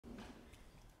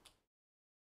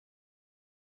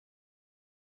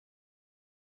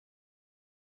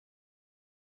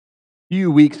Few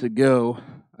weeks ago,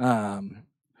 I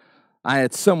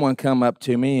had someone come up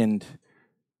to me and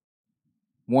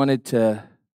wanted to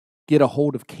get a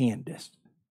hold of Candace,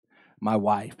 my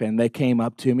wife. And they came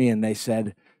up to me and they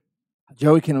said,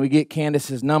 "Joey, can we get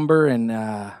Candace's number?" And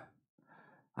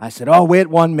I said, "Oh, wait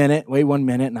 1 minute, wait 1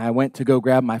 minute." And I went to go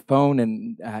grab my phone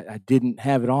and I didn't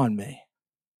have it on me.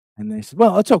 And they said,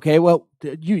 "Well, it's okay. Well,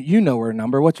 you know her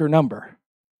number. What's her number?"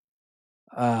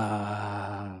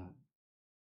 Uh,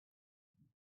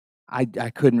 I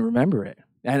couldn't remember it.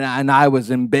 And I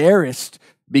was embarrassed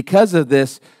because of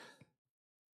this.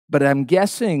 But I'm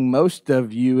guessing most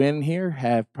of you in here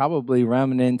have probably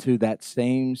run into that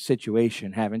same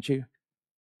situation, haven't you?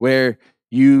 Where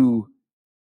you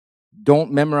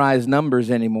don't memorize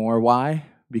numbers anymore. Why?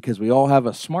 Because we all have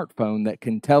a smartphone that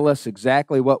can tell us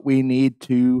exactly what we need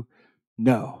to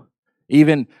know.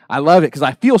 Even I love it because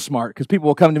I feel smart because people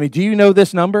will come to me, "Do you know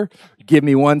this number?" Give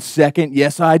me 1 second.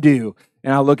 Yes, I do.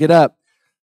 And I'll look it up.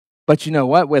 But you know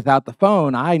what? Without the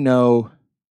phone, I know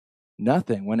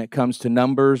nothing when it comes to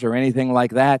numbers or anything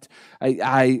like that.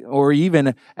 Or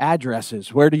even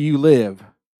addresses. Where do you live?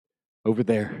 Over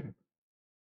there.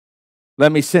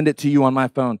 Let me send it to you on my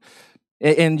phone.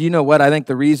 And you know what? I think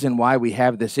the reason why we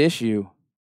have this issue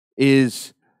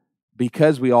is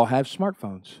because we all have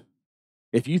smartphones.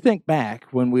 If you think back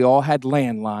when we all had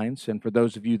landlines, and for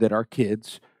those of you that are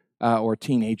kids or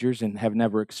teenagers and have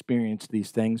never experienced these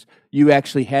things, you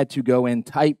actually had to go and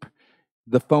type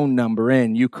the phone number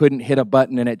in. You couldn't hit a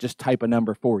button and it just type a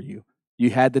number for you.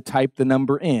 You had to type the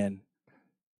number in.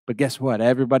 But guess what?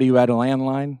 Everybody who had a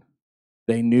landline,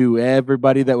 they knew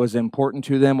everybody that was important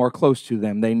to them or close to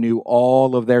them. They knew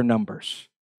all of their numbers.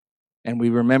 And we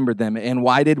remembered them. And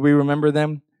why did we remember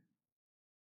them?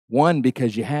 One,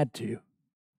 because you had to.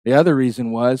 The other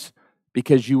reason was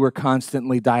because you were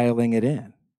constantly dialing it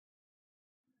in.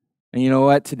 And you know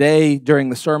what? Today, during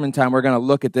the sermon time, we're going to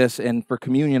look at this. And for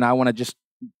communion, I want to just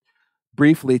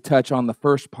briefly touch on the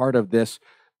first part of this.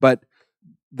 But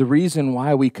the reason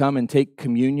why we come and take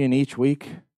communion each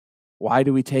week, why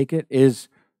do we take it, is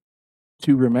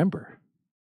to remember.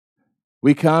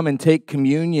 We come and take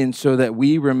communion so that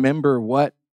we remember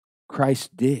what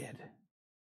Christ did.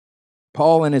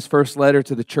 Paul, in his first letter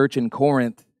to the church in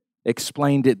Corinth,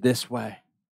 explained it this way: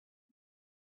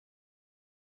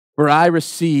 "For I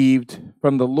received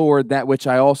from the Lord that which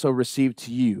I also received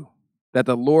to you, that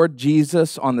the Lord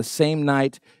Jesus, on the same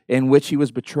night in which he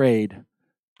was betrayed,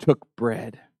 took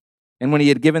bread. And when he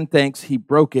had given thanks, he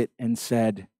broke it and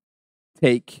said,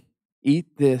 'Take,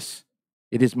 eat this.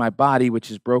 It is my body which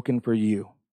is broken for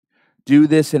you. Do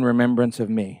this in remembrance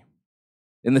of me.'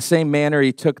 In the same manner,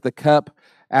 he took the cup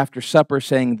after supper,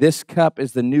 saying, 'This cup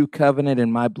is the new covenant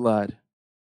in my blood.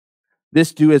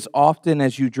 This do as often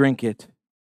as you drink it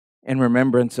in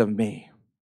remembrance of me.'"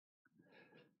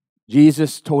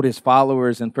 Jesus told his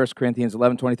followers in 1 Corinthians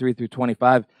 11:23 through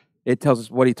 25, it tells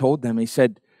us what he told them. He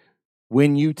said,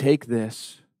 "When you take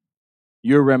this,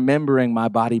 you're remembering my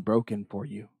body broken for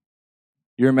you.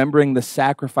 You're remembering the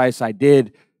sacrifice I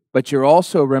did, but you're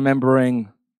also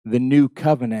remembering the new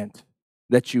covenant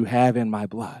that you have in my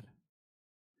blood."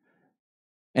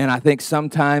 And I think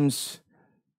sometimes,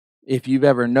 if you've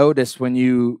ever noticed, when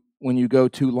you go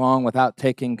too long without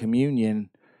taking communion,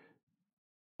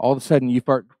 all of a sudden you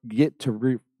get to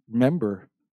remember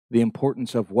the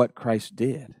importance of what Christ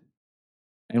did.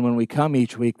 And when we come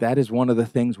each week, that is one of the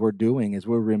things we're doing, is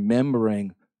we're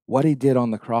remembering what he did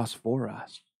on the cross for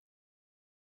us.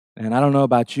 And I don't know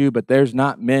about you, but there's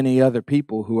not many other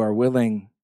people who are willing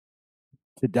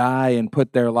to die and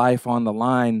put their life on the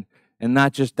line, and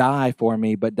not just die for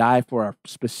me, but die for a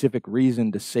specific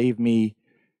reason, to save me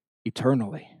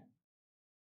eternally,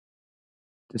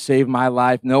 to save my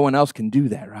life. No one else can do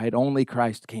that, right? Only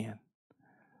Christ can.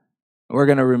 We're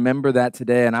going to remember that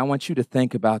today, and I want you to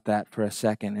think about that for a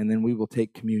second, and then we will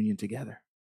take communion together.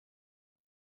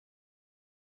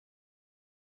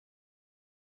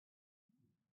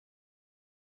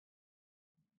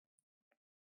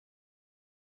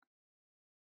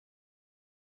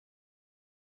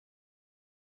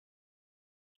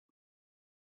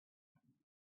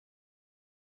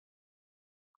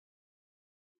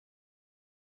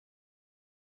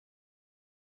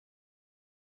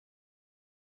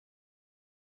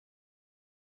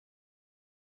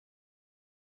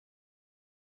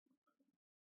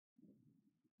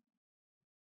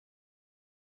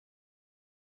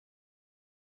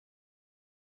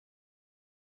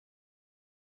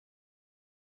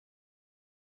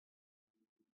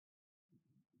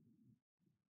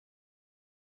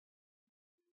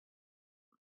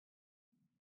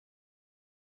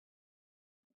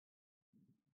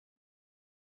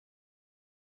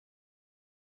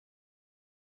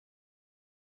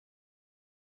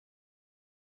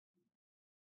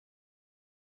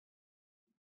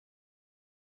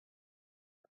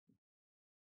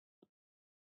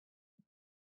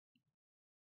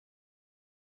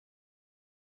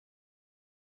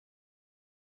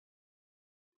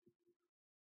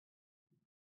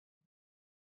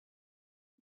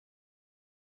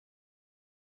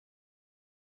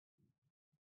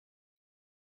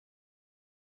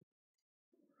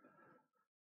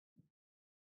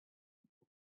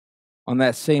 On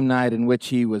that same night in which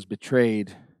he was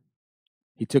betrayed,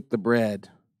 he took the bread,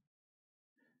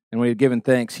 and when he had given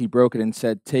thanks, he broke it and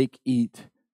said, "Take, eat.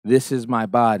 This is my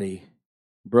body,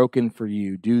 broken for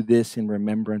you. Do this in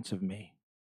remembrance of me."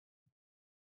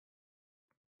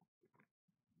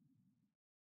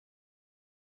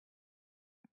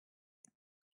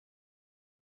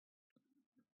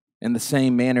 In the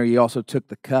same manner, he also took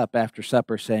the cup after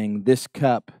supper, saying, "This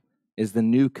cup is the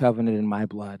new covenant in my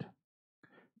blood.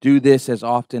 Do this as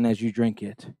often as you drink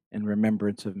it in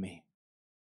remembrance of me."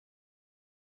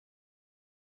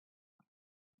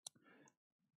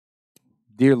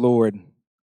 Dear Lord,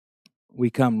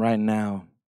 we come right now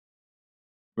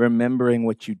remembering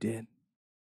what you did,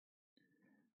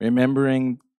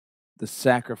 remembering the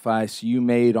sacrifice you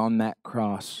made on that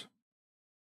cross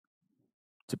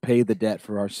to pay the debt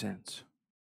for our sins.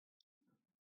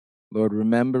 Lord,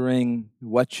 remembering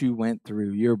what you went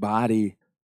through, your body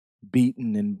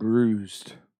beaten and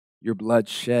bruised, your blood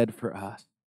shed for us.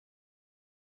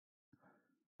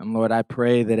 And Lord, I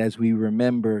pray that as we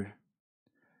remember,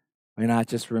 we not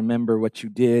just remember what you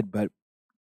did, but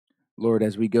Lord,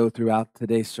 as we go throughout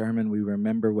today's sermon, we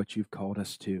remember what you've called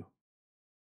us to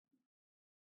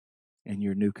in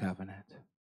your new covenant.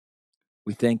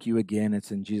 We thank you again.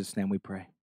 It's in Jesus' name we pray.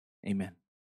 Amen.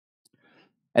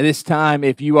 At this time,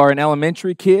 if you are an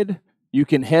elementary kid, you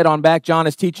can head on back. John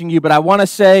is teaching you. But I want to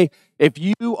say, if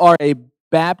you are a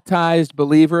baptized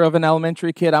believer of an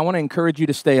elementary kid, I want to encourage you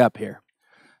to stay up here,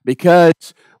 because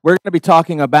we're going to be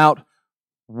talking about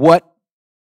what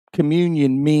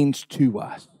communion means to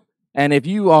us. And if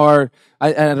you are,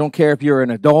 I don't care if you're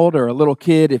an adult or a little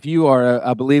kid, if you are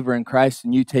a believer in Christ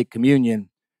and you take communion,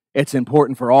 it's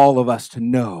important for all of us to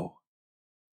know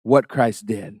what Christ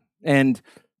did. And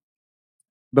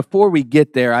before we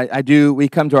get there, we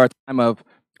come to our time of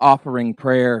offering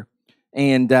prayer.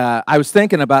 And I was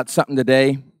thinking about something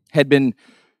today, had been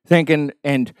thinking,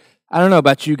 and I don't know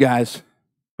about you guys,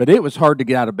 but it was hard to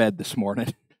get out of bed this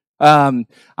morning.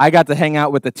 I got to hang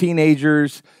out with the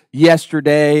teenagers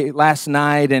last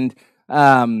night, and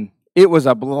it was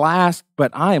a blast,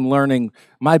 but I am learning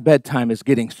my bedtime is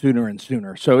getting sooner and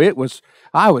sooner. So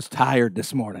I was tired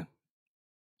this morning.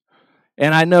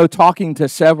 And I know, talking to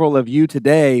several of you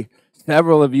today,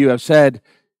 several of you have said,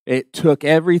 it took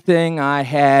everything I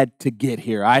had to get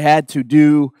here. I had to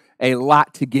do a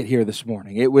lot to get here this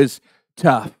morning. It was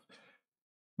tough.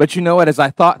 But you know what? As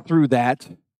I thought through that,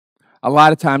 a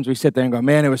lot of times we sit there and go,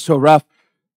 man, it was so rough.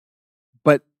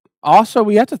 But also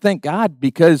we have to thank God,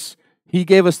 because he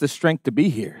gave us the strength to be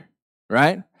here,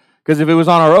 right? Because if it was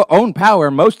on our own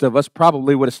power, most of us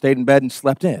probably would have stayed in bed and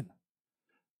slept in.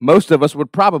 Most of us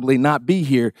would probably not be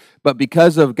here. But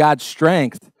because of God's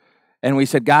strength, and we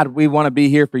said, God, we want to be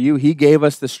here for you, he gave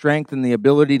us the strength and the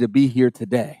ability to be here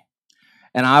today.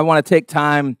 And I want to take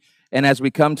time, and as we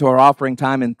come to our offering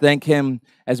time, and thank him,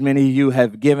 as many of you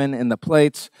have given in the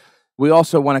plates. We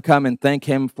also want to come and thank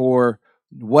him for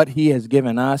what he has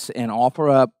given us, and offer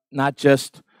up not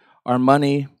just our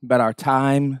money, but our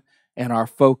time and our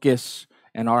focus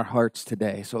and our hearts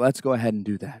today. So let's go ahead and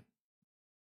do that.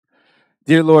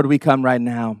 Dear Lord, we come right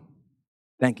now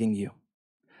thanking you.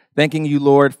 Thanking you,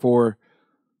 Lord, for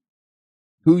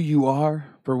who you are,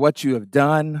 for what you have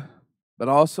done, but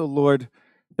also, Lord,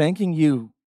 thanking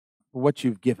you for what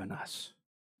you've given us.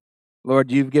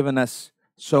 Lord, you've given us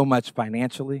so much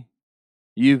financially.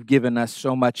 You've given us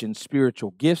so much in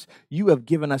spiritual gifts. You have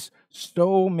given us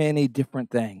so many different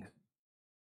things.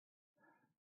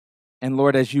 And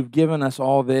Lord, as you've given us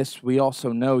all this, we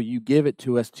also know you give it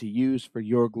to us to use for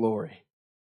your glory.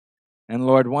 And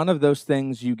Lord, one of those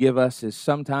things you give us is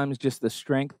sometimes just the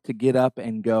strength to get up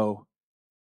and go.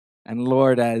 And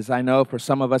Lord, as I know for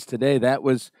some of us today, that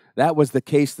was the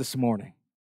case this morning.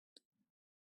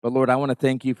 But Lord, I want to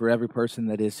thank you for every person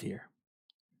that is here.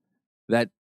 That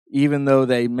even though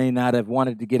they may not have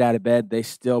wanted to get out of bed, they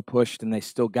still pushed and they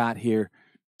still got here.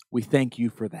 We thank you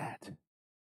for that.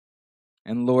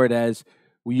 And Lord, as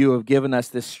you have given us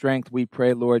this strength, we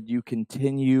pray, Lord, you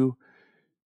continue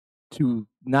to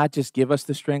not just give us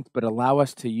the strength, but allow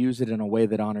us to use it in a way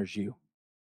that honors you.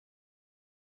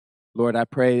 Lord, I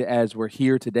pray as we're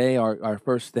here today, our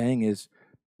first thing is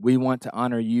we want to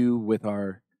honor you with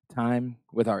our time,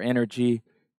 with our energy,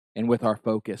 and with our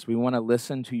focus. We want to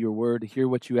listen to your word, hear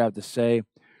what you have to say.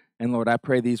 And Lord, I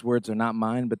pray these words are not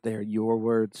mine, but they are your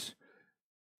words.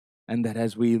 And that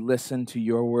as we listen to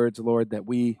your words, Lord, that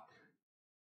we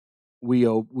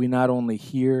not only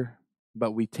hear,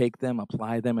 but we take them,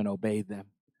 apply them, and obey them,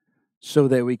 so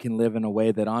that we can live in a way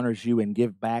that honors you and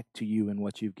give back to you in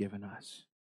what you've given us.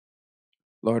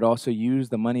 Lord, also use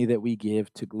the money that we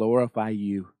give to glorify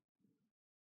you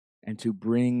and to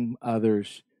bring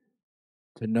others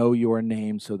to know your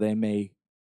name so they may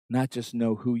not just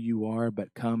know who you are,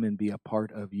 but come and be a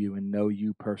part of you and know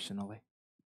you personally.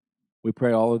 We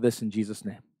pray all of this in Jesus'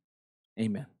 name.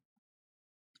 Amen.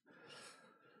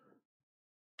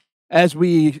 As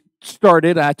we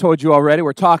started, I told you already,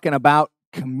 we're talking about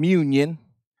communion.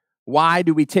 Why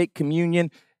do we take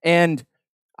communion? And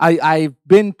I've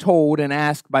been told and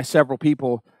asked by several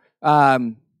people,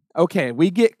 okay,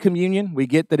 we get communion. We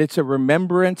get that it's a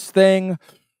remembrance thing.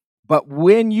 But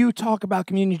when you talk about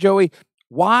communion, Joey,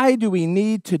 why do we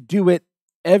need to do it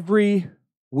every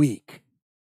week?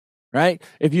 Right?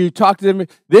 If you talk to them,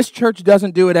 this church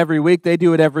doesn't do it every week. They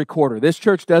do it every quarter. This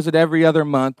church does it every other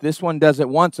month. This one does it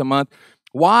once a month.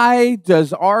 Why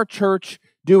does our church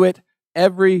do it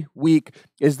every week?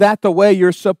 Is that the way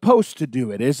you're supposed to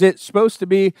do it? Is it supposed to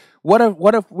be, what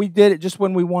if we did it just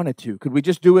when we wanted to? Could we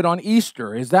just do it on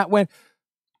Easter? Is that when?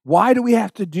 Why do we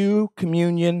have to do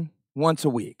communion once a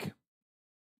week?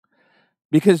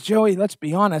 Because, Joey, let's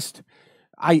be honest,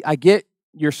 I get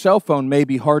your cell phone may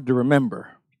be hard to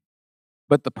remember,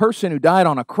 but the person who died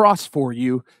on a cross for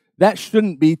you, that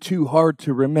shouldn't be too hard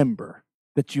to remember,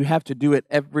 that you have to do it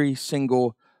every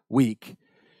single week.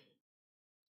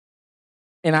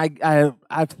 And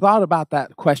I've thought about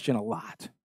that question a lot.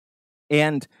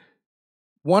 And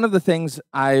one of the things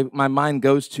my mind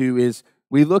goes to is,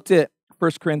 we looked at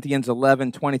 1 Corinthians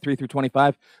 11, 23 through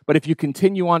 25, but if you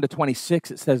continue on to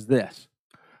 26, it says this: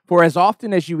 "For as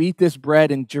often as you eat this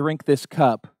bread and drink this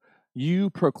cup,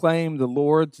 you proclaim the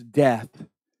Lord's death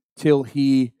till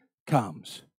he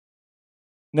comes."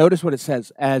 Notice what it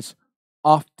says, as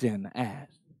often as.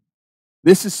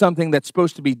 This is something that's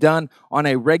supposed to be done on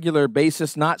a regular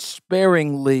basis, not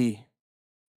sparingly,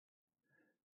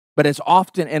 but as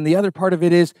often. And the other part of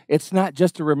it is, it's not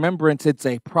just a remembrance, it's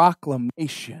a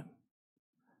proclamation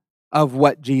of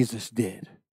what Jesus did.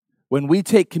 When we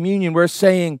take communion, we're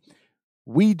saying,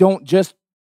 we don't just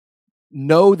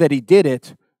know that he did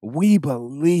it, we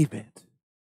believe it.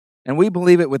 And we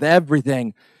believe it with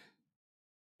everything.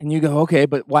 And you go, okay,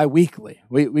 but why weekly?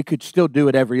 We could still do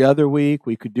it every other week.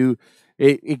 We could do,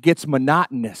 it gets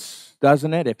monotonous,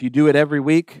 doesn't it, if you do it every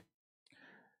week?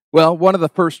 Well, one of the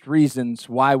first reasons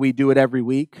why we do it every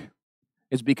week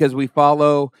is because we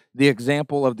follow the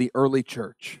example of the early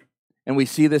church. And we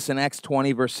see this in Acts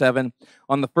 20, verse 7.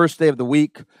 "On the first day of the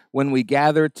week, when we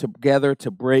gathered together to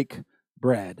break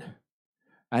bread."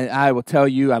 I will tell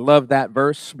you, I love that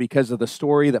verse because of the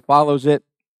story that follows it.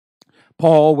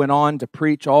 Paul went on to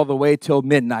preach all the way till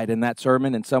midnight in that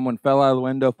sermon, and someone fell out of the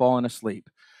window falling asleep.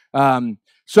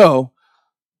 So,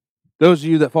 those of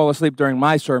you that fall asleep during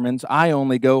my sermons, I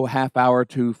only go half hour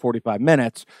to 45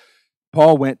 minutes.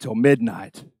 Paul went till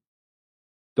midnight.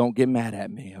 Don't get mad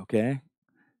at me, okay?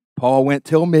 Paul went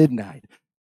till midnight.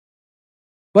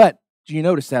 But do you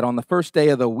notice that on the first day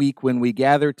of the week when we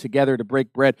gathered together to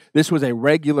break bread, this was a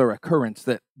regular occurrence,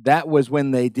 that was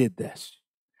when they did this,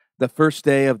 the first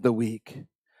day of the week.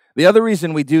 The other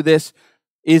reason we do this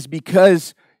is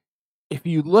because if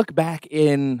you look back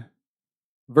in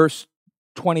verse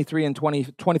 23 and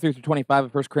 23 through 25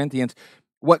 of 1 Corinthians,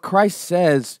 what Christ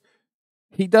says,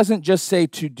 he doesn't just say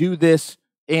to do this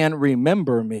and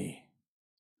remember me.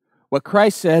 What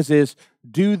Christ says is,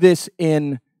 do this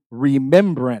in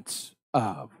remembrance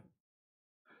of.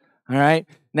 All right?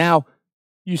 Now,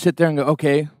 you sit there and go,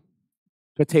 okay,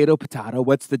 potato,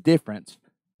 what's the difference?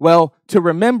 Well, to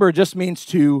remember just means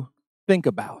to think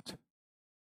about.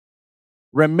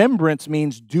 Remembrance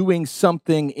means doing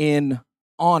something in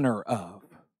honor of.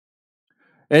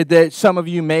 That some of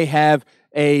you may have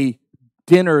a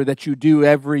dinner that you do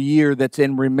every year that's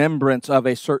in remembrance of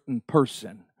a certain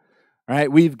person. All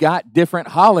right, we've got different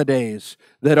holidays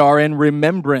that are in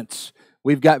remembrance.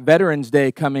 We've got Veterans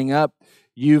Day coming up.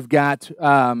 You've got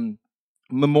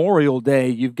Memorial Day.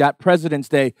 You've got President's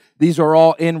Day. These are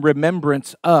all in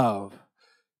remembrance of.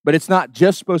 But it's not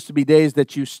just supposed to be days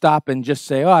that you stop and just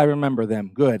say, oh, I remember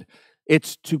them. Good.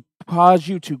 It's to cause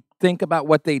you to think about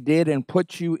what they did and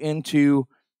put you into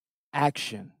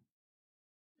action.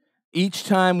 Each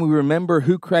time we remember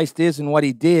who Christ is and what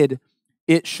he did,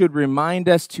 it should remind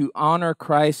us to honor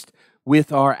Christ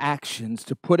with our actions,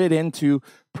 to put it into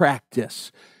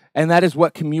practice. And that is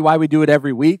why we do it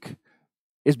every week,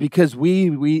 is because we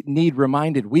need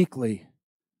reminded weekly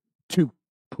to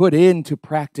put into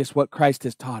practice what Christ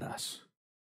has taught us.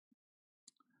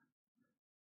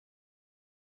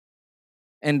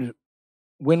 And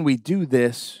when we do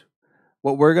this,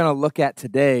 what we're going to look at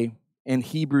today in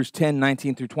Hebrews 10,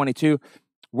 19 through 22,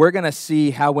 we're going to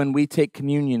see how when we take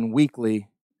communion weekly,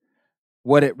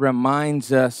 what it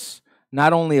reminds us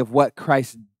not only of what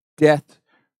Christ's death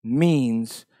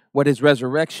means, what his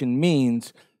resurrection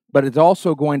means, but it's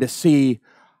also going to see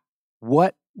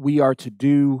what we are to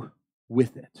do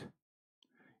with it.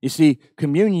 You see,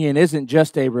 communion isn't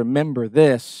just a remember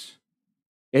this,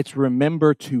 it's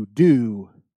remember to do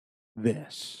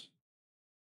this.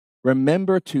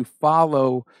 Remember to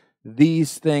follow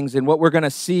these things. And what we're going to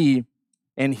see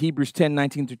in Hebrews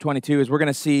 10:19 through 22 is we're going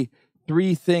to see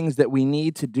 3 things that we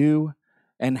need to do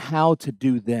and how to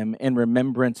do them in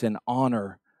remembrance and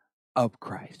honor of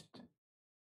Christ.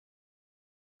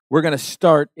 We're going to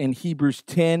start in Hebrews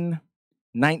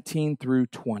 10:19 through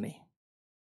 20.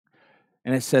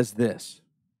 And it says this: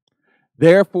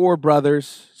 Therefore,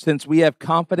 brothers, since we have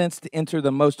confidence to enter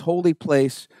the most holy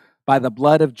place by the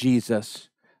blood of Jesus,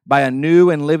 by a new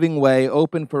and living way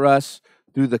open for us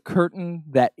through the curtain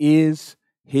that is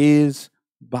his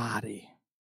body.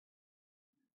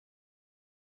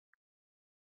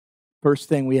 First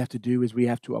thing we have to do is we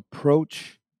have to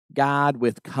approach God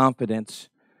with confidence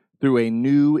through a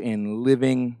new and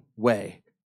living way.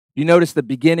 You notice the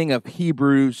beginning of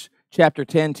Hebrews chapter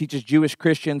 10 teaches Jewish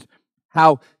Christians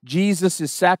how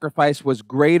Jesus' sacrifice was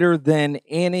greater than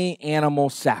any animal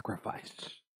sacrifice.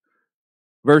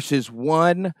 Verses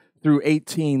 1 through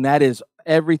 18, that is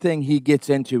everything he gets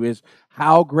into, is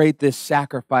how great this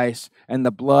sacrifice and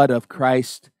the blood of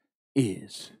Christ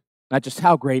is. Not just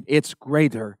how great, it's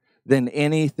greater than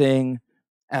anything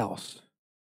else.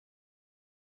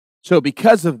 So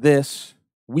because of this,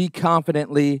 we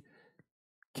confidently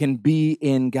can be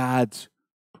in God's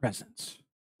presence.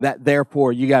 That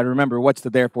therefore, you got to remember, what's the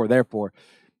therefore? Therefore,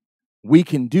 we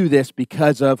can do this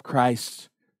because of Christ's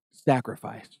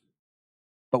sacrifice.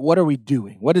 But what are we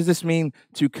doing? What does this mean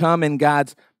to come in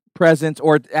God's presence?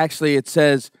 Or actually it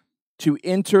says to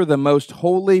enter the most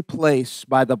holy place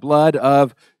by the blood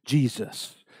of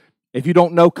Jesus. If you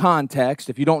don't know context,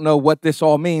 if you don't know what this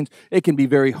all means, it can be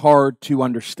very hard to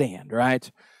understand, right?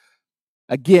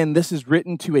 Again, this is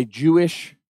written to a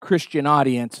Jewish Christian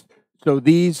audience. So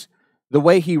the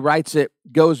way he writes it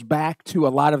goes back to a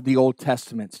lot of the Old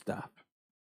Testament stuff.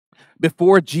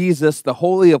 Before Jesus, the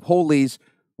Holy of Holies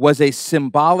was a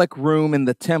symbolic room in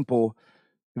the temple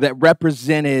that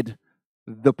represented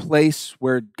the place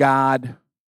where God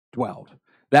dwelled.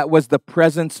 That was the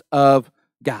presence of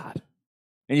God.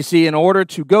 And you see, in order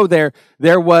to go there,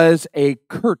 there was a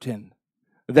curtain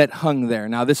that hung there.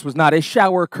 Now, this was not a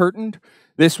shower curtain.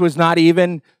 This was not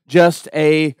even just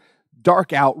a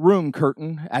dark out room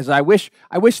curtain, as I wish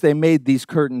they made these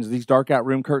curtains, these dark out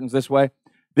room curtains this way.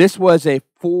 This was a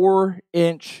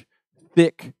 4-inch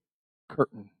thick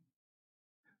curtain.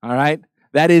 All right?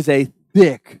 That is a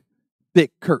thick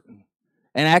curtain.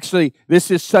 And actually,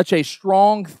 this is such a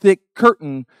strong, thick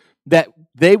curtain that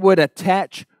they would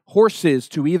attach horses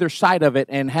to either side of it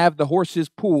and have the horses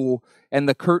pull, and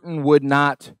the curtain would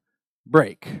not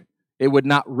break. It would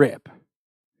not rip.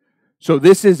 So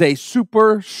this is a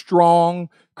super strong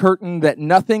curtain that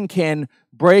nothing can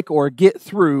break or get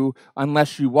through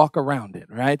unless you walk around it,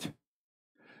 right?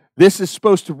 This is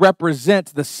supposed to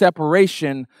represent the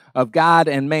separation of God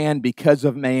and man because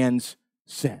of man's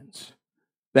sins.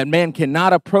 That man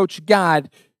cannot approach God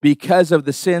because of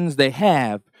the sins they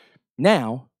have.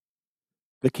 Now,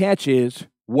 the catch is,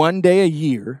 one day a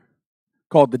year,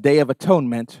 called the Day of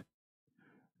Atonement,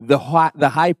 the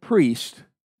high priest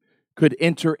could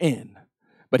enter in.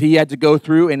 But he had to go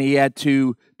through and he had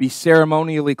to be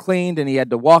ceremonially cleaned and he had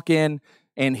to walk in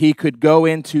and he could go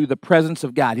into the presence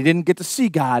of God. He didn't get to see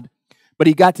God, but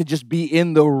he got to just be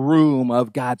in the room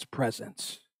of God's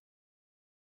presence.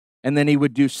 And then he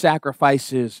would do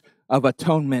sacrifices of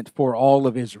atonement for all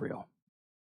of Israel.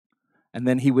 And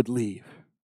then he would leave.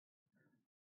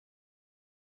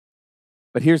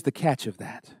 But here's the catch of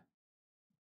that.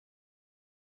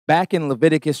 Back in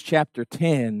Leviticus chapter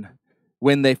 10,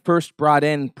 when they first brought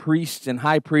in priests and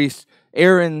high priests,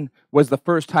 Aaron was the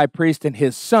first high priest and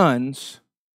his sons,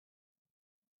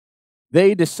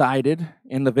 they decided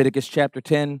in Leviticus chapter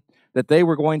 10 that they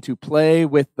were going to play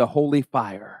with the holy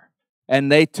fire.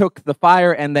 And they took the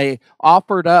fire and they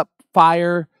offered up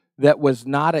fire that was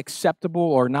not acceptable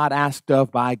or not asked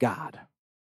of by God.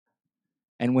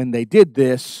 And when they did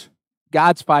this,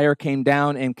 God's fire came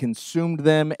down and consumed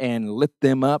them and lit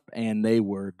them up, and they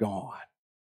were gone.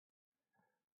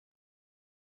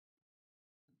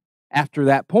 After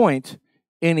that point,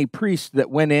 any priest that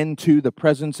went into the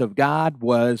presence of God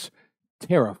was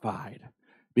terrified,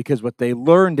 because what they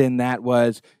learned in that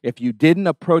was if you didn't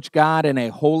approach God in a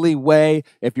holy way,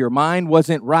 if your mind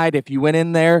wasn't right, if you went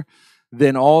in there,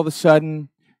 then all of a sudden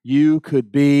you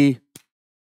could be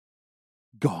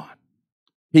gone.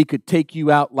 He could take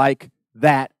you out like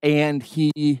that, and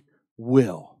he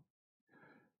will.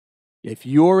 If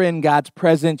you're in God's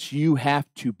presence, you have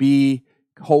to be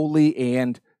holy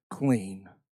and clean.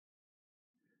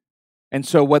 And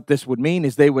so what this would mean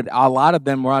is a lot of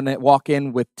them walk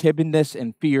in with timidness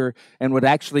and fear and would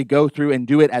actually go through and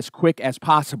do it as quick as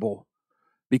possible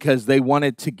because they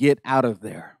wanted to get out of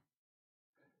there.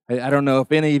 I don't know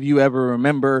if any of you ever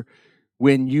remember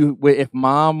if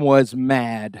mom was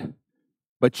mad,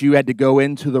 but you had to go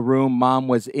into the room mom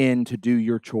was in to do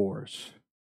your chores.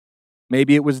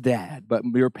 Maybe it was dad, but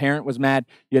your parent was mad.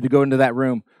 You had to go into that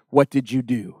room. What did you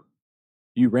do?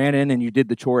 You ran in and you did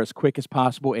the chore as quick as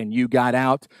possible, and you got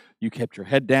out. You kept your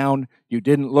head down. You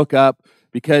didn't look up,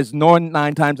 because 9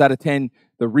 times out of 10,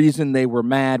 the reason they were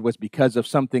mad was because of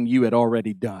something you had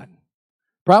already done.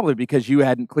 Probably because you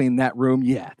hadn't cleaned that room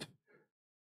yet.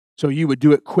 So you would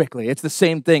do it quickly. It's the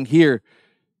same thing here.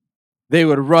 They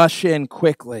would rush in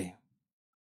quickly.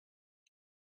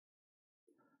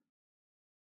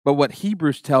 But what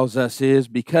Hebrews tells us is,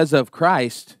 because of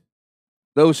Christ,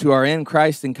 those who are in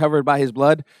Christ and covered by his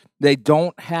blood, they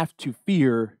don't have to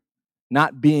fear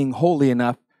not being holy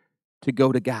enough to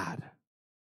go to God.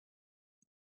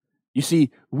 You see,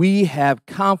 we have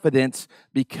confidence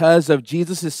because of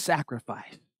Jesus'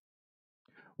 sacrifice.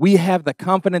 We have the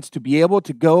confidence to be able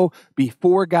to go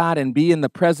before God and be in the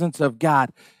presence of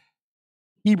God.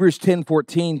 Hebrews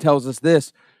 10:14 tells us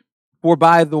this: "For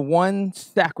by the one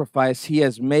sacrifice he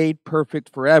has made perfect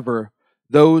forever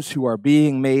those who are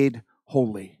being made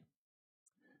holy."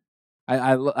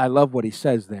 I love what he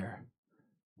says there.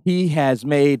 He has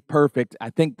made perfect. I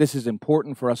think this is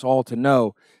important for us all to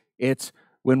know. It's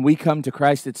when we come to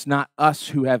Christ, it's not us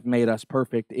who have made us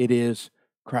perfect. It is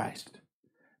Christ.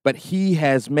 But he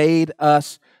has made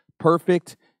us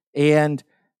perfect, and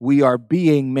we are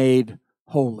being made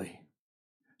holy.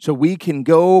 So we can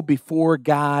go before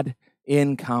God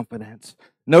in confidence.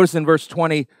 Notice in verse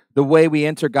 20, the way we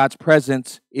enter God's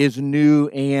presence is new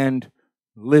and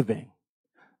living.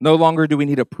 No longer do we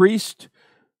need a priest.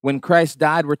 When Christ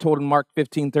died, we're told in Mark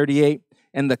 15:38,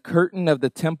 and the curtain of the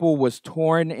temple was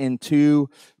torn in two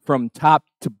from top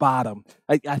to bottom.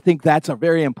 I think that's a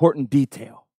very important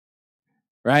detail,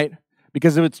 right?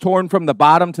 Because if it's torn from the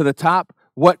bottom to the top,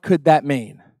 what could that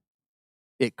mean?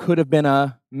 It could have been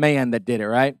a man that did it,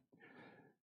 right?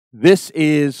 This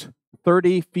is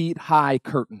 30 feet high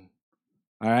curtain.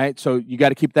 All right, so you got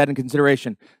to keep that in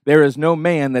consideration. There is no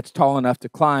man that's tall enough to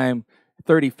climb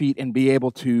 30 feet and be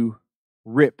able to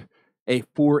rip a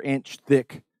 4-inch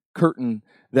thick curtain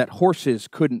that horses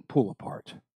couldn't pull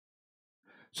apart.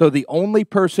 So the only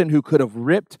person who could have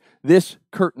ripped this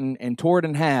curtain and tore it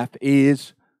in half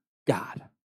is God.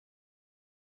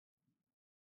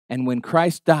 And when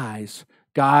Christ dies,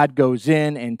 God goes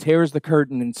in and tears the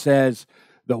curtain and says,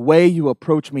 "The way you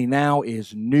approach me now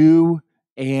is new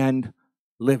and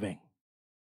living."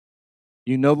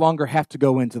 You no longer have to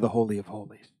go into the Holy of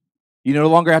Holies. You no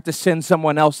longer have to send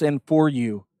someone else in for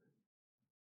you.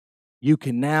 You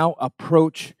can now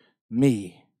approach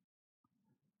me.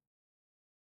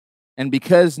 And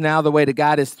because now the way to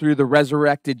God is through the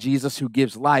resurrected Jesus who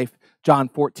gives life, John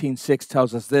 14:6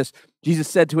 tells us this. Jesus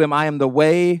said to him, "I am the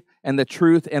way and the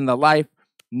truth and the life.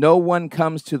 No one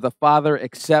comes to the Father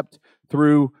except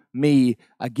through me."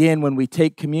 Again, when we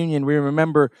take communion, we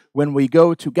remember when we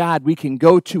go to God, we can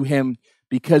go to him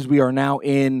because we are now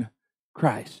in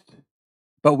Christ.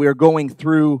 But we are going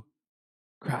through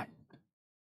Christ.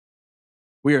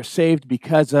 We are saved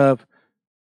because of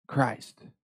Christ.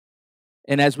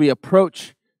 And as we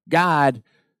approach God,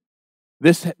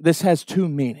 this has two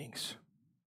meanings.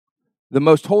 The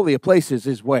most holy of places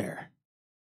is where?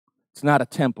 It's not a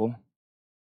temple.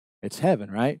 It's heaven,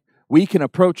 right? We can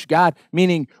approach God,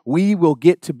 meaning we will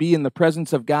get to be in the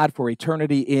presence of God for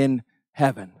eternity in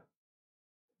heaven.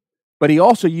 But he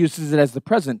also uses it as the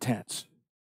present tense,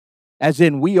 as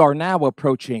in we are now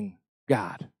approaching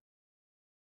God.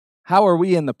 How are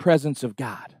we in the presence of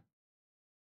God?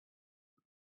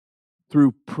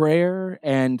 Through prayer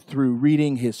and through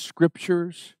reading his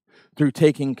scriptures, through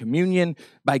taking communion,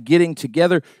 by getting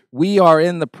together. We are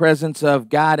in the presence of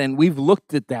God, and we've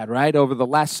looked at that, right? Over the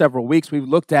last several weeks, we've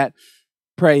looked at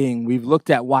praying. We've looked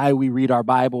at why we read our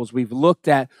Bibles. We've looked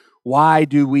at why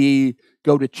do we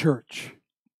go to church.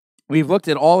 We've looked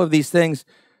at all of these things.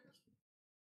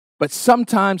 But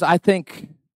sometimes I think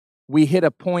we hit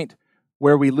a point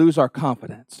where we lose our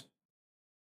confidence.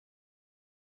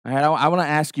 All right, I want to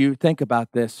ask you, think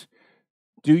about this.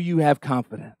 Do you have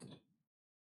confidence?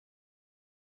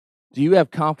 Do you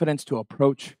have confidence to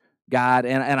approach God?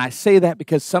 And I say that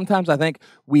because sometimes I think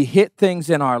we hit things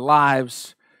in our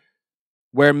lives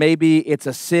where maybe it's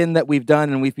a sin that we've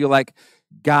done and we feel like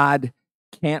God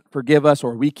can't forgive us,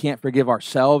 or we can't forgive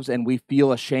ourselves, and we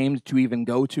feel ashamed to even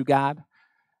go to God,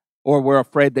 or we're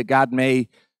afraid that God may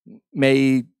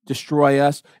destroy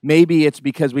us. Maybe it's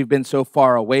because we've been so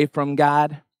far away from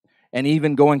God, and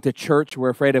even going to church, we're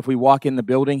afraid if we walk in the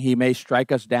building, he may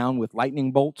strike us down with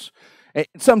lightning bolts.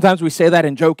 Sometimes we say that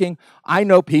in joking. I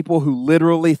know people who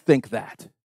literally think that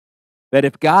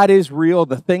if God is real,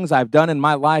 the things I've done in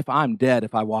my life, I'm dead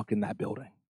if I walk in that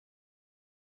building.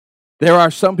 There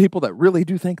are some people that really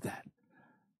do think that.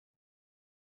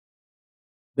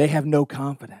 They have no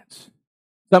confidence.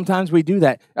 Sometimes we do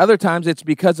that. Other times it's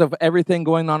because of everything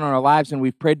going on in our lives, and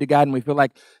we've prayed to God and we feel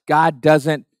like God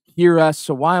doesn't hear us,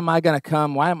 so why am I going to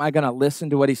come? Why am I going to listen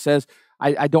to what he says?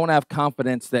 I don't have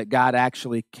confidence that God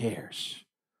actually cares.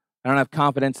 I don't have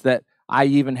confidence that I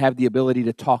even have the ability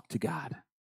to talk to God.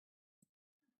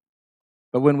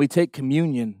 But when we take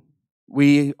communion,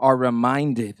 we are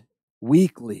reminded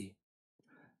weekly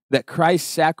that Christ's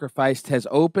sacrifice has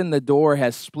opened the door,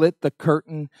 has split the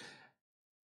curtain,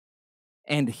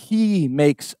 and he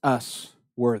makes us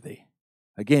worthy.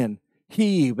 Again,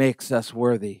 he makes us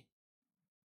worthy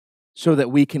so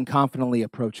that we can confidently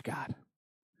approach God.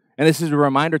 And this is a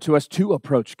reminder to us to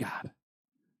approach God.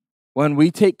 When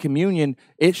we take communion,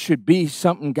 it should be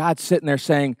something God's sitting there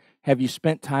saying, have you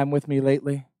spent time with me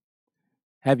lately?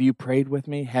 Have you prayed with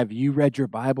me? Have you read your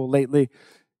Bible lately?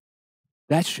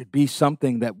 That should be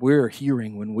something that we're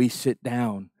hearing when we sit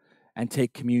down and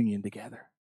take communion together.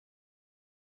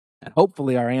 And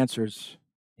hopefully our answer is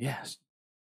yes.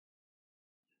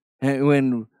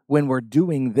 And when we're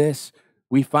doing this,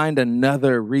 we find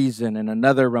another reason and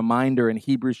another reminder in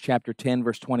Hebrews chapter 10,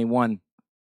 verse 21.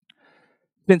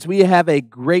 Since we have a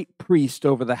great priest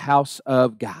over the house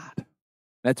of God.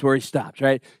 That's where he stops,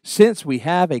 right? Since we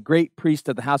have a great priest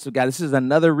of the house of God. This is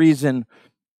another reason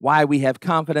why we have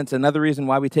confidence. Another reason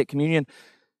why we take communion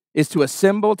is to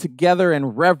assemble together in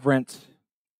reverence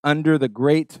under the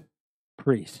great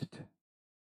priest.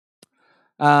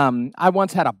 I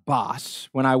once had a boss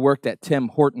when I worked at Tim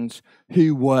Hortons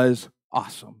who was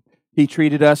awesome. He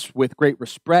treated us with great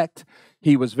respect.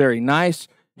 He was very nice.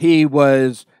 Me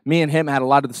and him had a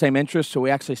lot of the same interests, so we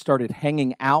actually started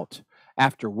hanging out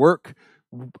after work.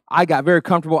 I got very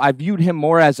comfortable. I viewed him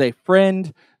more as a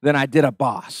friend than I did a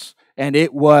boss, and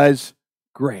it was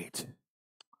great.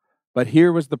 But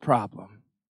here was the problem.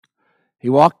 He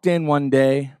walked in one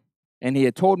day, and he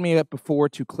had told me up before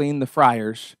to clean the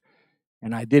fryers,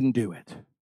 and I didn't do it.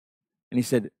 And he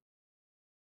said,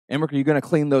 Emric, are you going to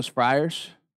clean those fryers?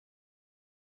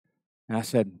 And I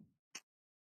said,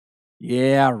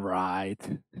 yeah, right.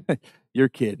 You're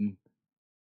kidding.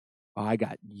 Oh, I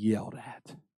got yelled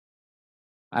at.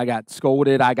 I got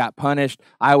scolded. I got punished.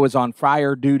 I was on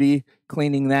fryer duty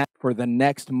cleaning that for the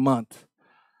next month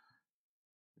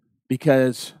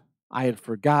because I had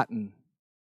forgotten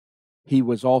he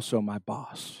was also my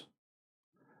boss.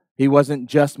 He wasn't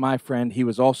just my friend. He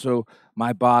was also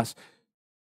my boss.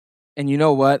 And you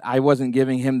know what? I wasn't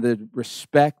giving him the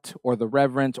respect or the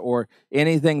reverence or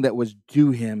anything that was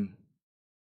due him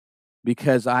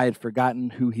because I had forgotten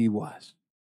who he was.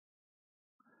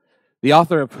 The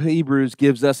author of Hebrews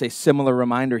gives us a similar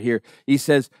reminder here. He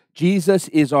says, Jesus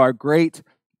is our great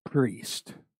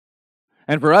priest.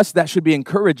 And for us, that should be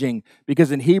encouraging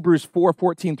because in Hebrews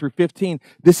 4:14 through 15,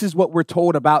 this is what we're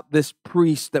told about this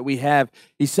priest that we have.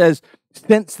 He says,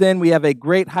 since then we have a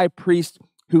great high priest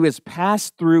who has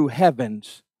passed through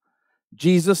heavens,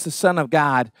 Jesus, the Son of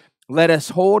God. Let us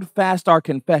hold fast our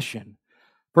confession.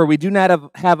 For we do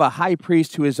not have a high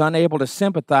priest who is unable to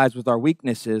sympathize with our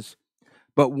weaknesses,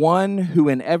 but one who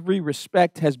in every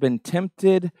respect has been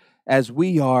tempted as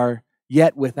we are,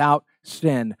 yet without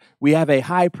sin. We have a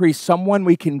high priest, someone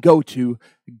we can go to,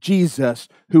 Jesus,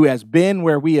 who has been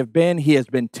where we have been. He has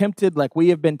been tempted like we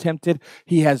have been tempted.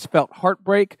 He has felt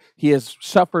heartbreak. He has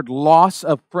suffered loss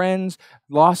of friends,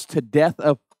 loss to death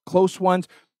of close ones.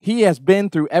 He has been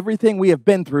through everything we have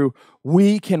been through.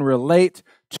 We can relate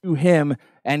to him,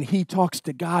 and he talks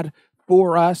to God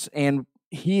for us, and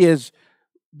he is,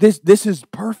 this is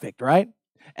perfect, right?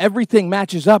 Everything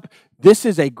matches up. This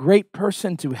is a great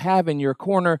person to have in your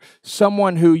corner,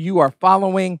 someone who you are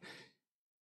following.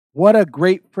 What a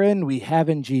great friend we have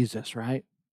in Jesus, right?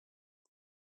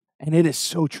 And it is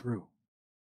so true.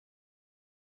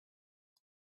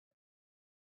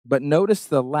 But notice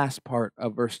the last part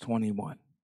of verse 21.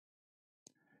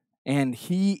 And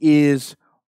he is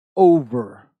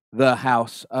over the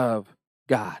house of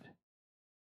God.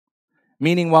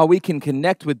 Meaning, while we can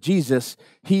connect with Jesus,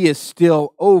 he is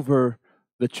still over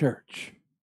the church.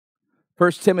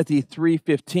 1 Timothy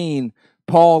 3:15,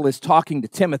 Paul is talking to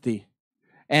Timothy,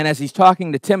 And as he's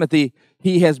talking to Timothy,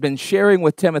 he has been sharing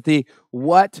with Timothy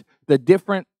what the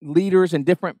different leaders and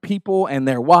different people and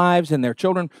their wives and their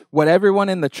children, what everyone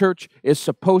in the church is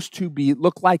supposed to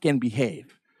look like and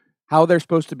behave, how they're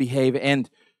supposed to behave. And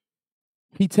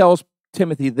he tells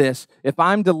Timothy this: if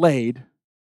I'm delayed,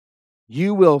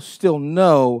 you will still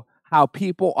know how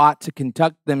people ought to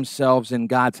conduct themselves in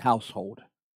God's household,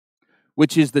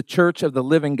 which is the church of the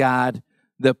living God,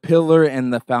 the pillar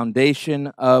and the foundation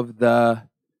of the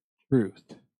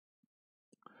truth.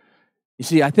 You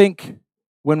see, I think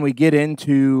when we get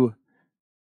into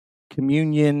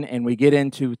communion and we get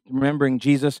into remembering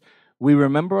Jesus, we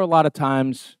remember a lot of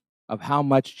times of how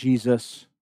much Jesus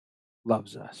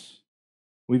loves us.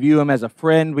 We view him as a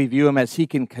friend. We view him as he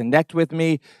can connect with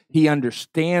me. He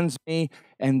understands me.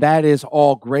 And that is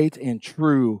all great and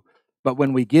true. But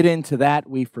when we get into that,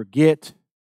 we forget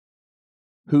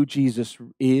who Jesus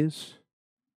is.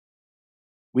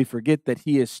 We forget that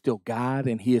he is still God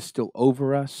and he is still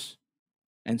over us.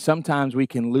 And sometimes we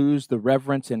can lose the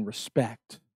reverence and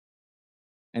respect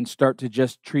and start to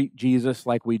just treat Jesus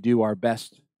like we do our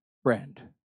best friend.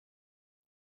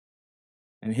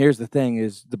 And here's the thing: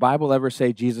 is the Bible ever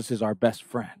say Jesus is our best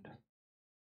friend?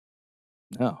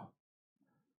 No.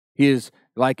 He is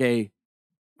like a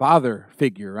father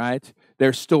figure, right?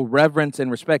 There's still reverence and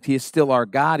respect. He is still our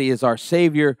God. He is our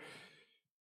Savior.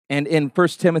 And in 1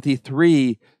 Timothy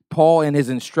 3, Paul, in his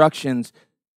instructions,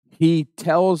 he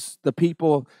tells the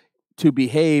people to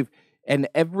behave, and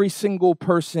every single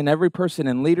person, every person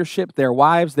in leadership, their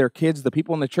wives, their kids, the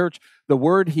people in the church, the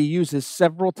word he uses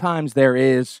several times there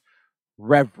is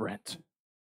reverent.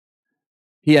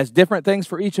 He has different things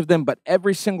for each of them, but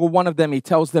every single one of them, he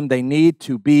tells them they need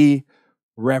to be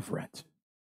reverent.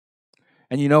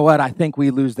 And you know what? I think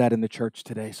we lose that in the church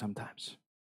today sometimes.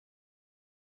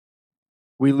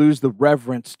 We lose the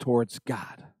reverence towards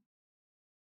God.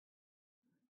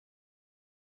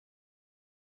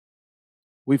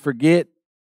 We forget,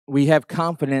 we have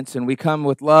confidence and we come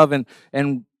with love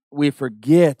and we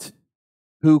forget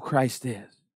who Christ is.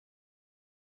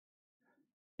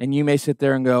 And you may sit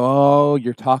there and go, oh,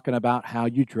 you're talking about how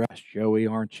you dress, Joey,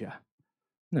 aren't you?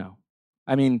 No.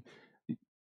 I mean,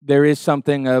 there is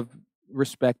something of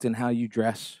respect in how you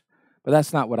dress, but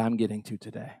that's not what I'm getting to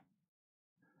today.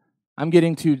 I'm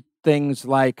getting to things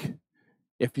like,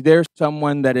 if there's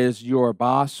someone that is your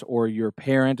boss or your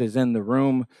parent is in the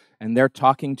room and they're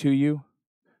talking to you,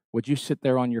 would you sit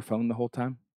there on your phone the whole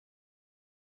time?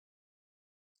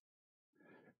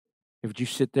 Would you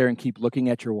sit there and keep looking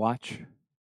at your watch?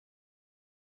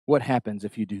 What happens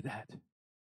if you do that?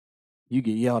 You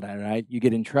get yelled at, right? You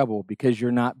get in trouble because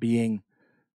you're not being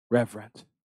reverent.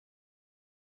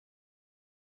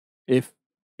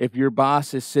 If your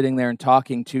boss is sitting there and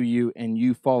talking to you and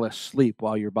you fall asleep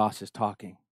while your boss is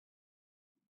talking,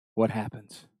 what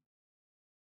happens?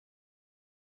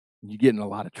 You get in a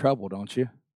lot of trouble, don't you?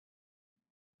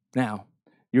 Now,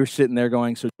 you're sitting there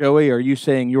going, so Joey, are you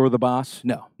saying you're the boss?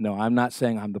 No, I'm not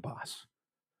saying I'm the boss.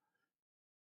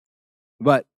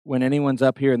 But when anyone's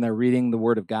up here and they're reading the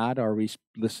Word of God, are we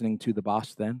listening to the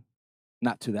boss then?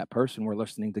 Not to that person. We're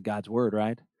listening to God's Word,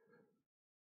 right?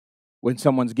 When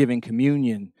someone's giving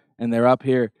communion and they're up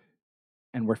here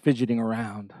and we're fidgeting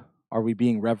around, are we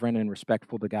being reverent and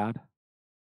respectful to God?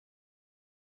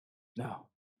 No.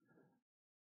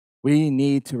 We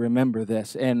need to remember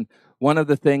this. And one of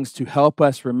the things to help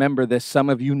us remember this, some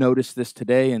of you noticed this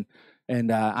today,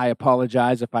 and I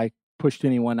apologize if I pushed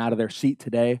anyone out of their seat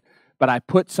today, but I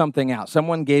put something out.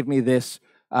 Someone gave me this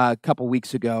a couple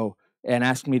weeks ago and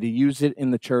asked me to use it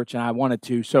in the church, and I wanted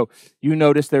to. So you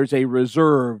notice there's a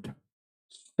reserved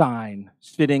sign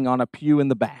sitting on a pew in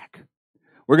the back.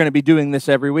 We're going to be doing this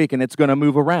every week, and it's going to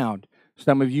move around.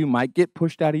 Some of you might get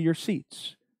pushed out of your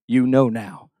seats. You know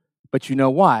now. But you know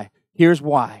why? Here's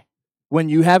why. When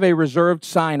you have a reserved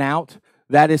sign out,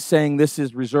 that is saying this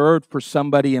is reserved for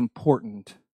somebody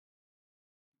important.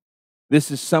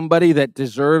 This is somebody that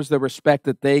deserves the respect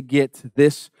that they get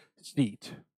this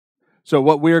seat. So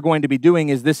what we're going to be doing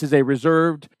is this is a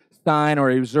reserved sign or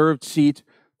a reserved seat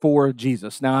for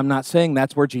Jesus. Now, I'm not saying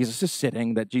that's where Jesus is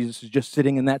sitting, that Jesus is just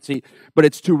sitting in that seat, but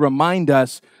it's to remind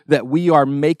us that we are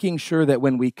making sure that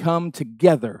when we come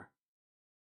together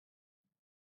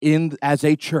as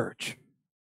a church,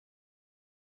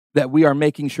 that we are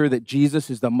making sure that Jesus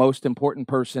is the most important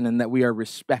person and that we are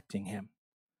respecting him.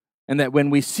 And that when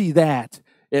we see that,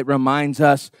 it reminds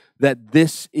us that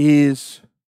this is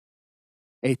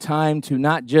a time to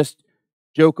not just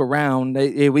joke around.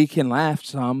 We can laugh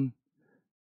some,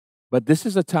 but this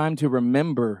is a time to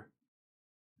remember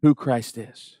who Christ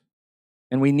is.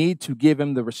 And we need to give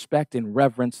him the respect and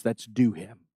reverence that's due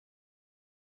him.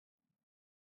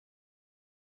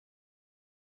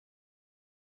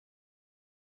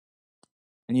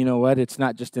 And you know what? It's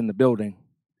not just in the building.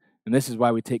 And this is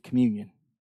why we take communion.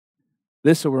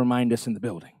 This will remind us in the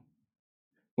building.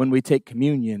 When we take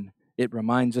communion, it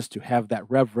reminds us to have that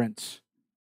reverence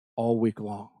all week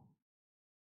long.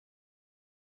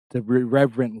 To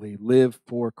reverently live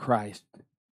for Christ.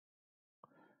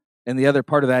 And the other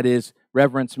part of that is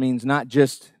reverence means not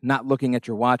just not looking at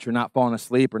your watch or not falling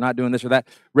asleep or not doing this or that.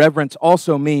 Reverence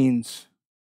also means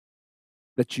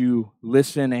that you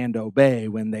listen and obey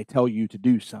when they tell you to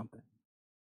do something.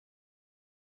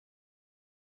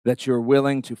 That you're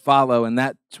willing to follow, and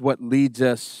that's what leads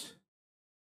us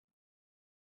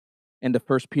into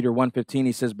 1 Peter 1:15.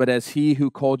 He says, "But as he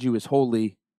who called you is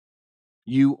holy,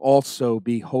 you also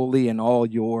be holy in all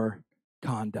your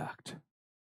conduct."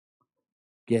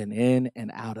 Getting in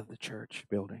and out of the church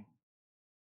building.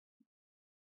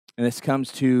 And this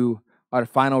comes to our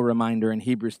final reminder in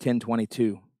Hebrews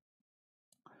 10:22.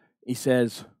 He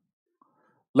says,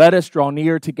 "Let us draw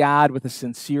near to God with a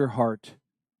sincere heart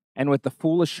and with the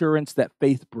full assurance that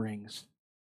faith brings,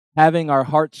 having our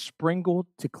hearts sprinkled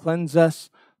to cleanse us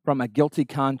from a guilty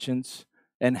conscience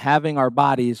and having our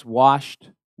bodies washed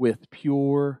with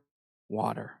pure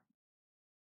water."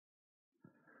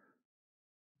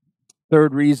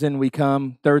 Third reason we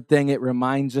come, third thing it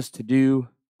reminds us to do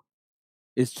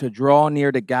is to draw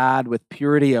near to God with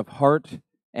purity of heart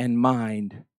and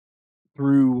mind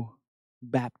through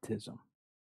baptism.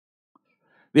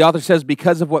 The author says,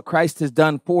 because of what Christ has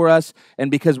done for us and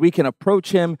because we can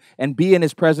approach him and be in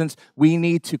his presence, we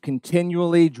need to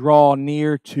continually draw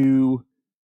near to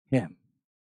him.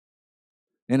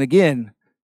 And again,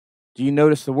 do you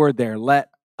notice the word there? Let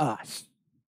us.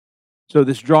 So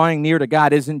this drawing near to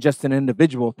God isn't just an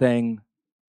individual thing,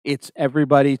 it's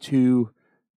everybody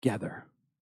together.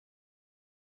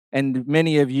 And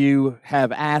many of you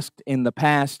have asked in the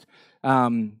past,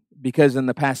 because in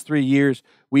the past 3 years,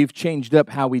 we've changed up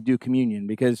how we do communion.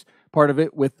 Because part of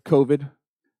it with COVID,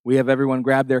 we have everyone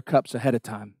grab their cups ahead of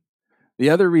time. The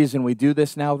other reason we do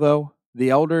this now, though, the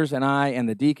elders and I and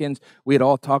the deacons, we had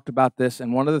all talked about this.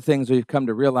 And one of the things we've come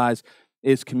to realize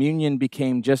is communion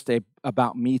became just a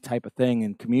about me type of thing.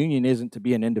 And communion isn't to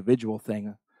be an individual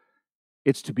thing.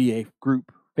 It's to be a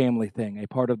group family thing, a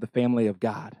part of the family of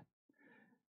God.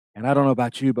 And I don't know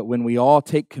about you, but when we all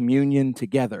take communion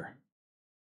together,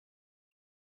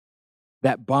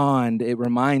 that bond, it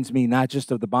reminds me not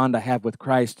just of the bond I have with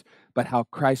Christ, but how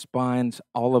Christ binds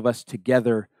all of us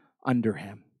together under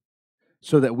him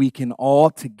so that we can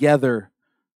all together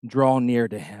draw near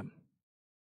to him,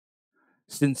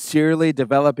 sincerely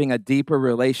developing a deeper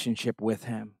relationship with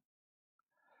him.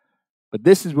 But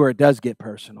this is where it does get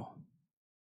personal.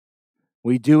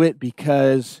 We do it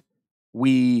because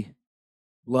we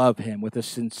love him with a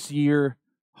sincere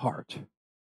heart.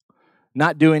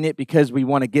 Not doing it because we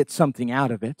want to get something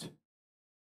out of it.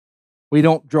 We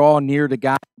don't draw near to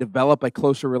God, develop a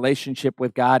closer relationship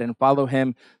with God, and follow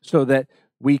him so that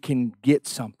we can get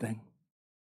something.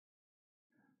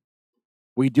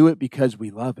 We do it because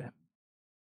we love him.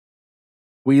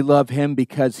 We love him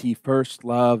because he first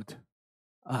loved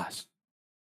us.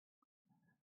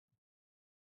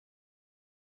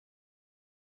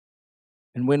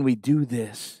 And when we do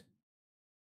this,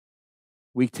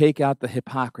 we take out the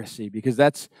hypocrisy, because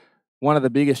that's one of the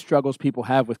biggest struggles people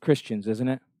have with Christians, isn't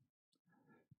it?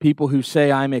 People who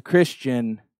say, I'm a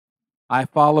Christian, I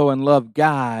follow and love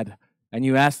God, and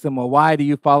you ask them, well, why do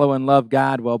you follow and love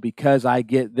God? Well, because I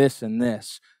get this and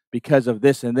this, because of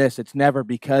this and this. It's never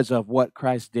because of what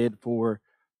Christ did for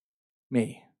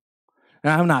me.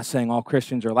 Now, I'm not saying all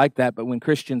Christians are like that, but when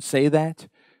Christians say that,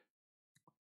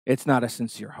 it's not a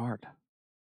sincere heart.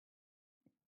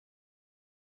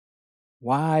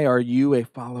 Why are you a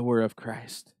follower of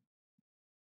Christ?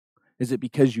 Is it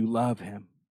because you love him?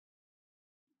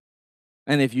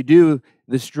 And if you do,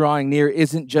 this drawing near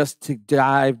isn't just to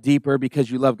dive deeper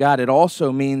because you love God. It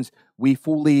also means we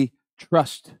fully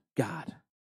trust God.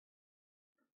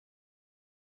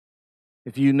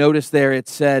 If you notice there, it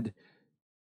said,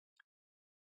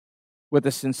 with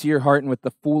a sincere heart and with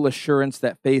the full assurance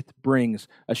that faith brings.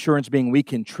 Assurance being we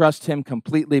can trust him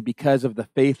completely because of the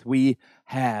faith we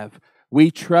have. We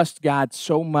trust God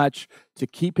so much to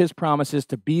keep his promises,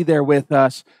 to be there with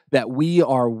us, that we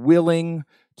are willing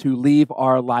to leave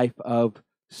our life of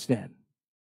sin.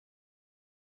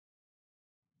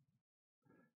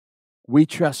 We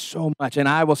trust so much. And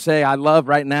I will say, I love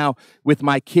right now with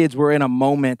my kids, we're in a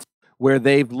moment where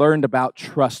they've learned about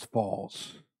trust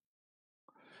falls.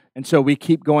 And so we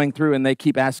keep going through and they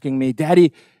keep asking me,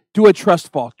 Daddy, do a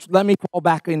trust fall. Let me fall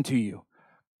back into you.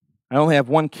 I only have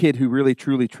one kid who really,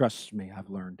 truly trusts me, I've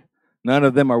learned. None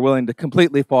of them are willing to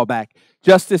completely fall back.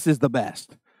 Justice is the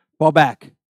best. Fall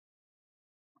back.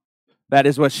 That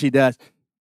is what she does.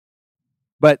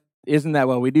 But isn't that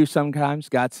what we do sometimes?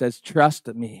 God says, trust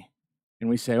me. And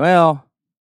we say, well,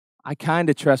 I kind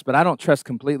of trust, but I don't trust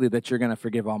completely that you're going to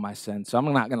forgive all my sins. So I'm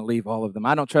not going to leave all of them.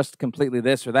 I don't trust completely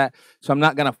this or that. So I'm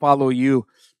not going to follow you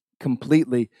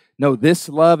completely. No, this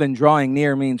love and drawing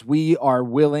near means we are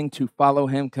willing to follow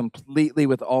him completely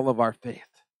with all of our faith.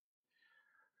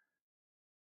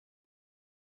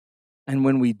 And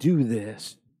when we do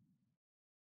this,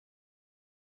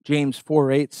 James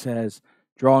 4:8 says,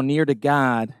 draw near to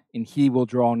God and he will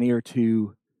draw near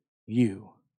to you.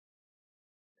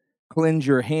 Cleanse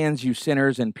your hands, you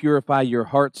sinners, and purify your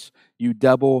hearts, you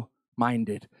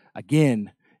double-minded.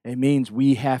 Again, it means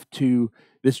we have to,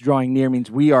 this drawing near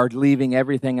means we are leaving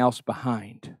everything else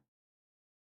behind.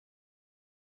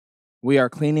 We are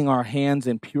cleaning our hands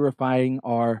and purifying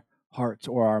our hearts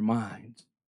or our minds.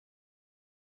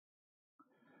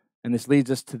 And this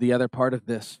leads us to the other part of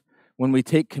this. When we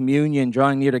take communion,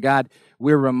 drawing near to God,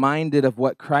 we're reminded of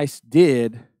what Christ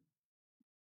did,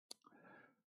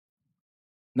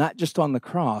 not just on the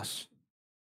cross,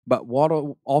 but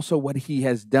also what he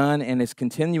has done and is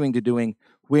continuing to doing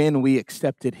when we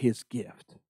accepted his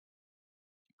gift.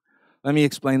 Let me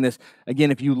explain this.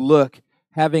 Again, if you look,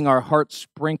 having our hearts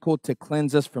sprinkled to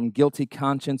cleanse us from guilty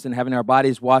conscience and having our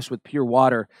bodies washed with pure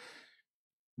water,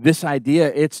 this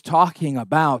idea, it's talking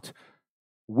about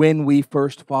when we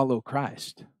first follow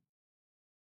Christ.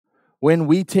 When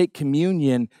we take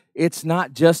communion, it's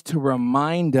not just to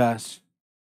remind us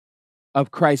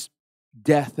of Christ's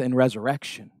death and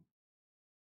resurrection.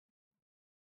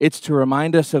 It's to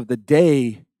remind us of the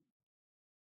day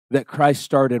that Christ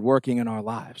started working in our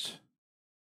lives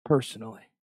personally.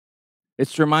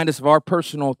 It's to remind us of our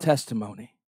personal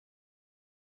testimony.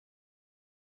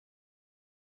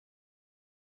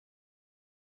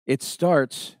 It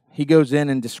starts, he goes in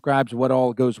and describes what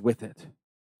all goes with it.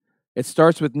 It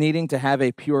starts with needing to have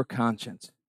a pure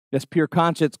conscience. This pure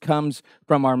conscience comes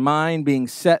from our mind being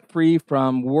set free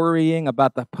from worrying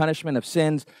about the punishment of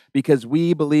sins because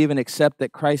we believe and accept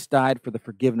that Christ died for the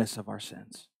forgiveness of our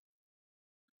sins.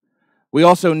 We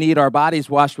also need our bodies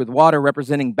washed with water,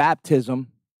 representing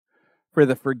baptism, for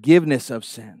the forgiveness of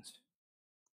sins.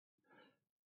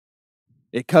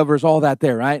 It covers all that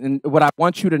there, right? And what I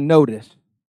want you to notice,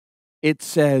 it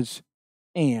says,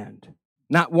 and.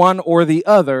 Not one or the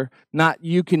other, not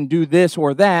you can do this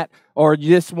or that, or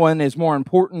this one is more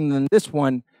important than this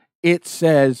one. It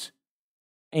says,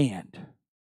 and.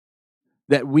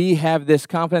 That we have this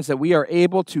confidence that we are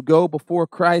able to go before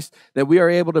Christ, that we are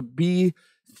able to be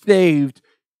saved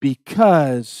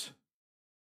because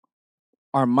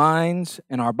our minds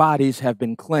and our bodies have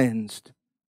been cleansed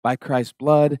by Christ's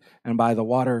blood and by the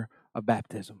water of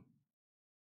baptism.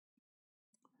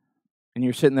 And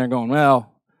you're sitting there going, well,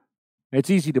 it's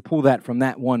easy to pull that from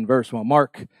that one verse. Well,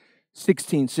 Mark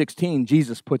 16:16,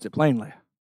 Jesus puts it plainly.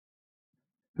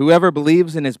 Whoever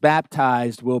believes and is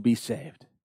baptized will be saved,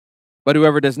 but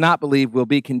whoever does not believe will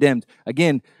be condemned.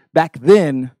 Again, back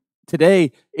then,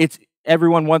 today, it's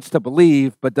everyone wants to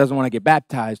believe but doesn't want to get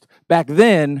baptized. Back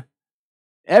then,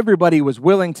 everybody was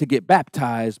willing to get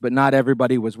baptized, but not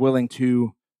everybody was willing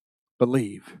to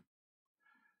believe.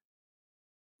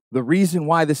 The reason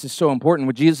why this is so important,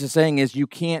 what Jesus is saying is you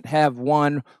can't have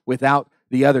one without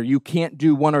the other. You can't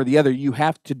do one or the other. You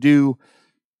have to do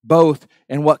both.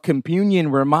 And what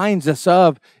communion reminds us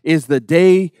of is the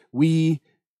day we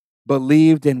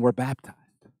believed and were baptized.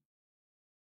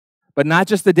 But not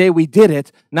just the day we did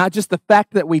it, not just the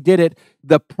fact that we did it,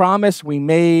 the promise we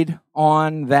made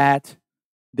on that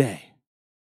day.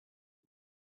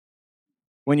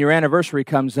 When your anniversary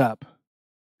comes up,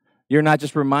 you're not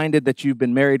just reminded that you've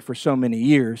been married for so many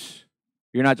years.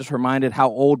 You're not just reminded how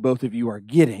old both of you are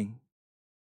getting.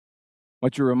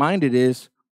 What you're reminded is,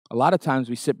 a lot of times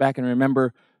we sit back and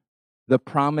remember the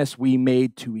promise we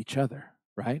made to each other,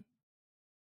 right?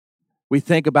 We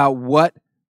think about what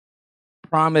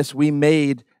promise we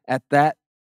made at that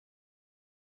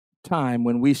time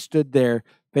when we stood there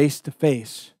face to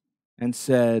face and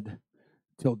said,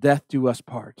 till death do us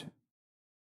part.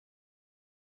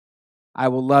 I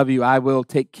will love you. I will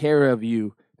take care of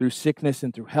you through sickness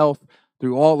and through health,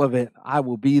 through all of it. I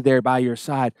will be there by your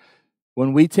side.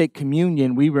 When we take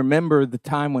communion, we remember the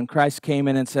time when Christ came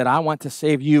in and said, I want to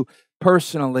save you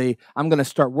personally. I'm going to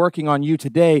start working on you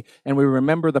today. And we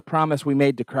remember the promise we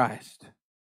made to Christ,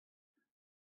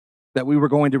 that we were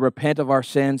going to repent of our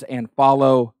sins and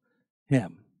follow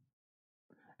him,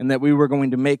 and that we were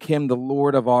going to make him the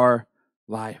Lord of our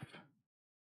life.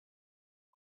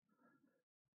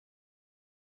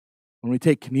 When we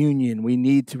take communion, we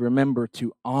need to remember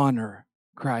to honor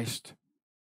Christ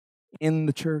in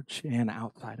the church and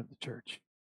outside of the church.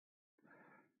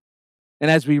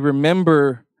 And as we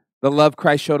remember the love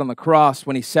Christ showed on the cross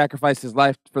when he sacrificed his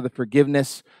life for the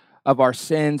forgiveness of our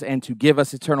sins and to give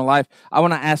us eternal life, I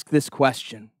want to ask this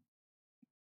question.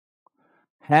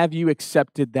 Have you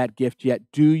accepted that gift yet?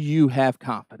 Do you have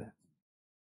confidence?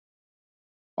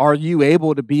 Are you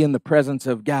able to be in the presence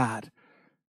of God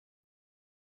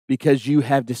because you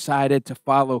have decided to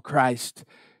follow Christ,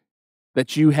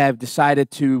 that you have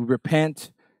decided to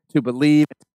repent, to believe,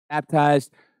 to be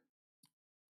baptized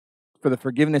for the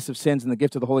forgiveness of sins and the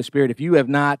gift of the Holy Spirit? If you have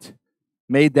not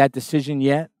made that decision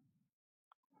yet,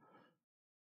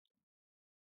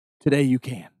 today you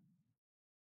can.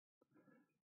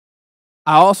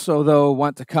 I also, though,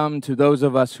 want to come to those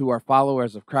of us who are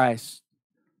followers of Christ.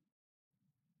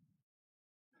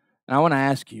 And I want to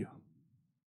ask you,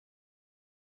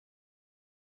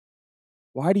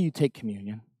 why do you take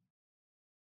communion?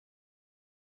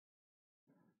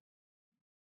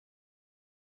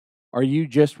 Are you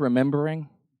just remembering?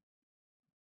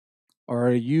 Or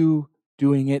are you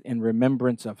doing it in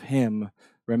remembrance of Him,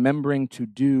 remembering to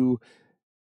do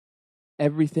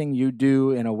everything you do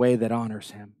in a way that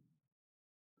honors Him?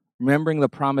 Remembering the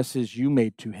promises you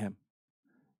made to Him,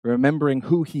 remembering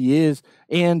who He is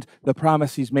and the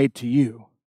promise He's made to you.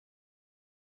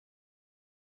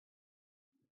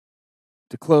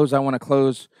 To close, I want to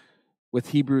close with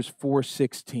Hebrews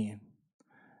 4:16.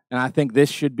 And I think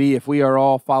this should be, if we are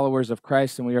all followers of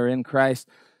Christ and we are in Christ,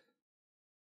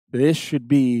 this should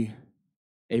be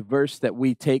a verse that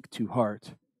we take to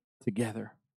heart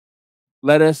together.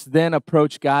 Let us then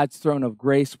approach God's throne of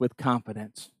grace with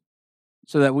confidence,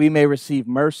 so that we may receive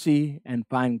mercy and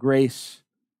find grace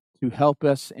to help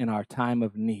us in our time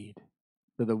of need,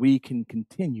 so that we can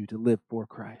continue to live for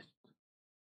Christ,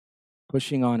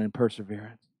 pushing on in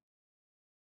perseverance.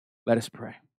 Let us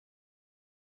pray.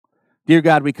 Dear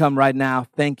God, we come right now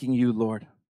thanking you, Lord.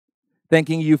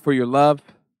 Thanking you for your love.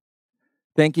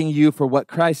 Thanking you for what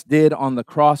Christ did on the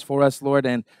cross for us, Lord.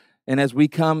 And as we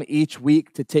come each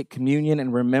week to take communion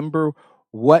and remember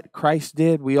what Christ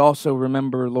did, we also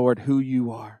remember, Lord, who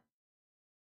you are.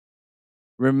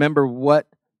 Remember what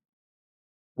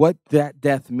that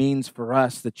death means for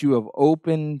us, that you have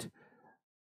opened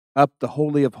up the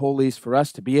Holy of Holies for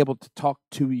us to be able to talk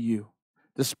to you,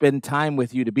 to spend time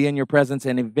with you, to be in your presence,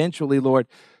 and eventually, Lord,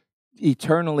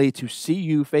 eternally to see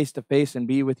you face to face and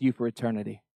be with you for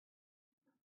eternity.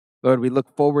 Lord, we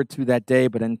look forward to that day,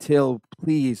 but until,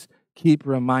 please keep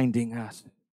reminding us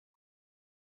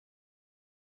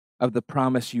of the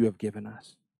promise you have given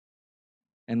us.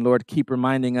 And Lord, keep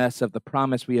reminding us of the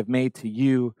promise we have made to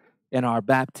you in our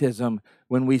baptism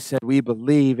when we said we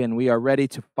believe and we are ready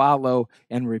to follow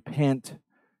and repent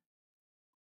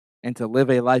and to live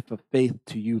a life of faith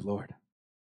to you, Lord.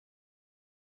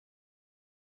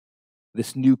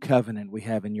 This new covenant we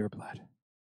have in your blood.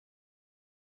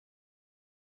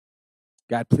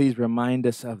 God, please remind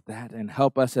us of that and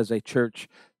help us as a church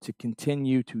to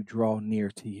continue to draw near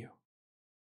to you.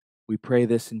 We pray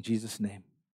this in Jesus' name.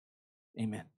 Amen.